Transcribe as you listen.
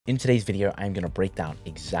In today's video, I'm going to break down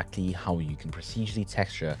exactly how you can procedurally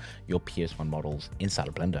texture your PS1 models inside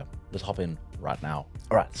of Blender. Let's hop in right now.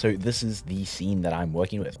 All right, so this is the scene that I'm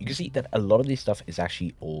working with. You can see that a lot of this stuff is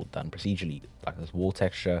actually all done procedurally, like this wall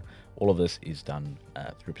texture. All of this is done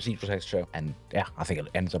through procedural texture, and yeah, I think it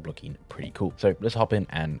ends up looking pretty cool. So let's hop in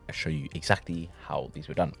and show you exactly how these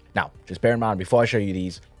were done. Now, just bear in mind, before I show you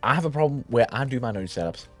these, I have a problem where I do my node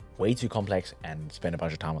setups way too complex and spend a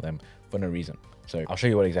bunch of time on them for no reason. So I'll show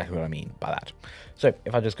you exactly what I mean by that. So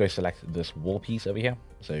if I just go select this wall piece over here,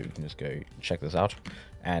 so you can just go check this out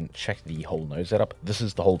and check the whole node setup. This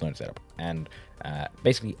is the whole node setup. And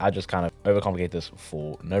basically I just kind of overcomplicate this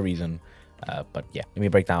for no reason. But yeah, let me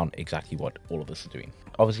break down exactly what all of this is doing.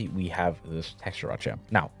 Obviously we have this texture right here.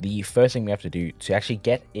 Now, the first thing we have to do to actually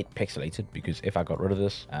get it pixelated, because if I got rid of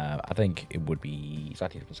this, I think it would be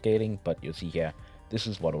slightly different scaling, but you'll see here, this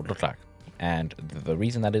is what it would look like. And the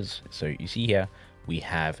reason that is, so you see here, we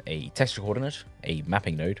have a texture coordinate, a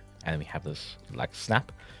mapping node, and then we have this like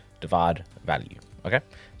snap, divide, value. Okay,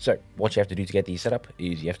 so what you have to do to get these set up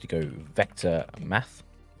is you have to go vector math.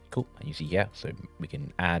 Cool, and you see here, so we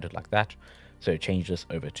can add like that. So change this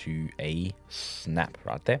over to a snap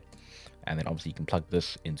right there. And then obviously you can plug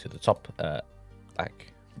this into the top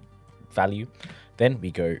like value. Then we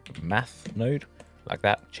go math node like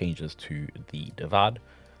that, change this to the divide,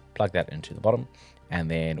 plug that into the bottom,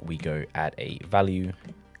 and then we go add a value. You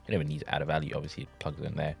never need to add a value, obviously it plugs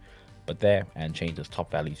in there, but there, and change this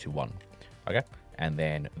top value to 1. Okay, and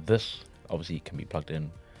then this obviously can be plugged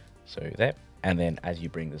in, so there. And then as you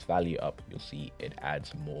bring this value up, you'll see it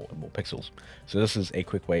adds more and more pixels. So this is a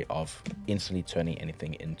quick way of instantly turning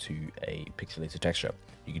anything into a pixelated texture.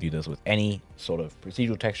 You can do this with any sort of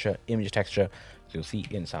procedural texture, image texture. So you'll see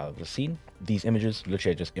inside of the scene, these images,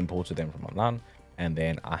 literally I just imported them from online. And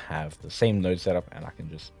then I have the same node setup, and I can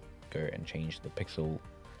just go and change the pixel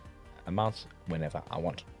amounts whenever I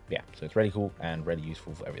want. Yeah, so it's really cool and really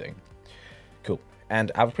useful for everything. Cool.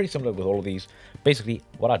 And I have pretty similar with all of these. Basically,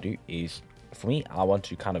 what I do is, for me, I want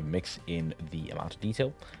to kind of mix in the amount of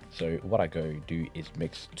detail. So what I go do is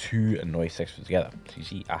mix two noise textures together. So you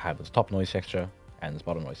see I have this top noise texture and this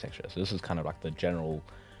bottom noise texture. So this is kind of like the general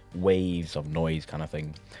waves of noise kind of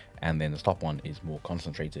thing. And then the top one is more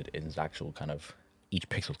concentrated in its actual kind of, each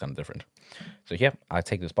pixel is kind of different. So here I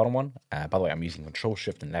take this bottom one. By the way, I'm using Control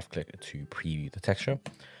Shift and left click to preview the texture.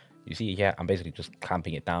 You see here, I'm basically just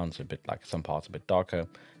clamping it down, so a bit like some parts a bit darker,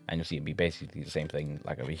 and you'll see it'll be basically the same thing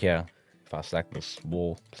like over here. If I select this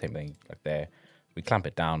wall, same thing like there, we clamp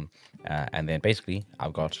it down, and then basically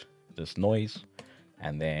I've got this noise,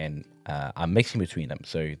 and then I'm mixing between them.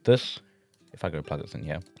 So this, if I go plug this in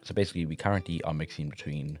here, so basically we currently are mixing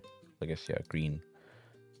between, I guess here, green,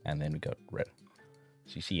 and then we got red.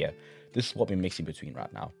 So you see here, this is what we're mixing between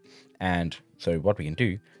right now. And so what we can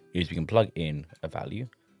do is we can plug in a value.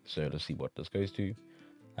 So let's see what this goes to.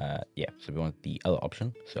 Yeah, so we want the other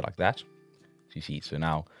option, so like that. So you see, so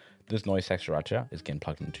now this noise texture right here is getting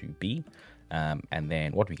plugged into B. And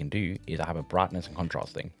then what we can do is I have a brightness and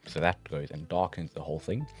contrast thing. So that goes and darkens the whole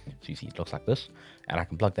thing. So you see it looks like this. And I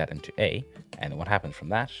can plug that into A. And then what happens from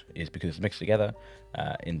that is, because it's mixed together,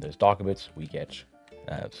 in those darker bits, we get,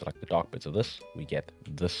 so like the dark bits of this, we get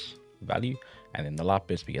this value. And then the light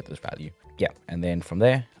bits, we get this value. Yeah, and then from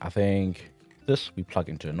there, I think this we plug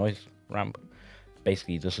into a noise ramp.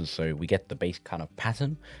 Basically this is so we get the base kind of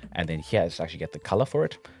pattern, and then here it's actually get the color for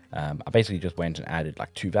it. I basically just went and added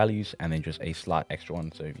like 2 values and then just a slight extra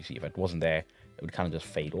one. So if you see, if it wasn't there, it would kind of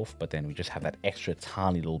just fade off, but then we just have that extra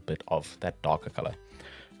tiny little bit of that darker color.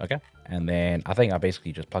 Okay, and then I think I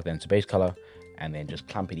basically just plug that into base color and then just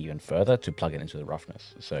clamp it even further to plug it into the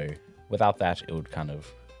roughness. So without that, it would kind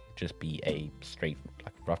of just be a straight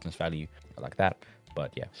like roughness value like that.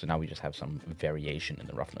 But yeah, so now we just have some variation in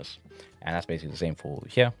the roughness. And that's basically the same for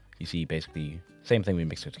here. You see basically same thing, we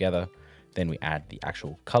mix it together. Then we add the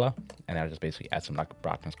actual color, and I just basically add some like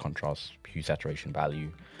brightness, contrast, hue, saturation, value,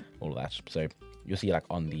 all of that. So you'll see like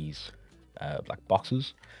on these like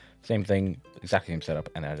boxes, same thing, exactly same setup.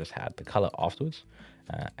 And then I just add the color afterwards.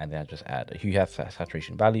 And then I just add a hue,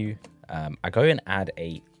 saturation, value. I go and add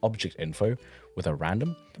a object info with a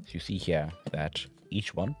random. So you see here that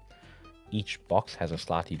each box has a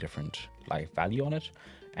slightly different like value on it,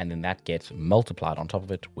 and then that gets multiplied on top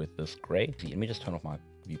of it with this gray. See, let me just turn off my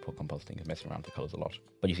viewport compositing, it's messing around with the colors a lot.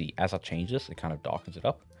 But you see, as I change this, it kind of darkens it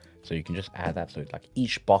up. So you can just add that, so like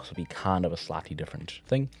each box will be kind of a slightly different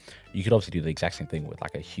thing. You could obviously do the exact same thing with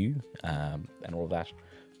like a hue and all of that.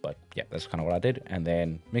 But yeah, that's kind of what I did, and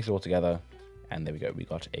then mix it all together, and there we go. We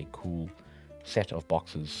got a cool set of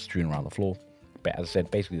boxes strewn around the floor. But as I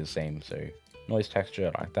said, basically the same. So noise texture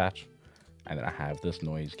like that. And then I have this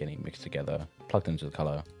noise getting mixed together, plugged into the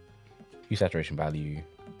color, hue saturation value,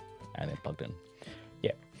 and then plugged in.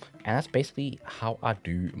 Yeah, and that's basically how I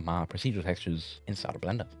do my procedural textures inside of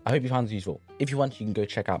Blender. I hope you found this useful. If you want, you can go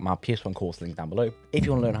check out my PS1 course link down below. If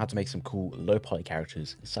you want to learn how to make some cool low poly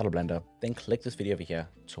characters inside of Blender, then click this video over here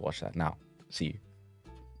to watch that now. See you.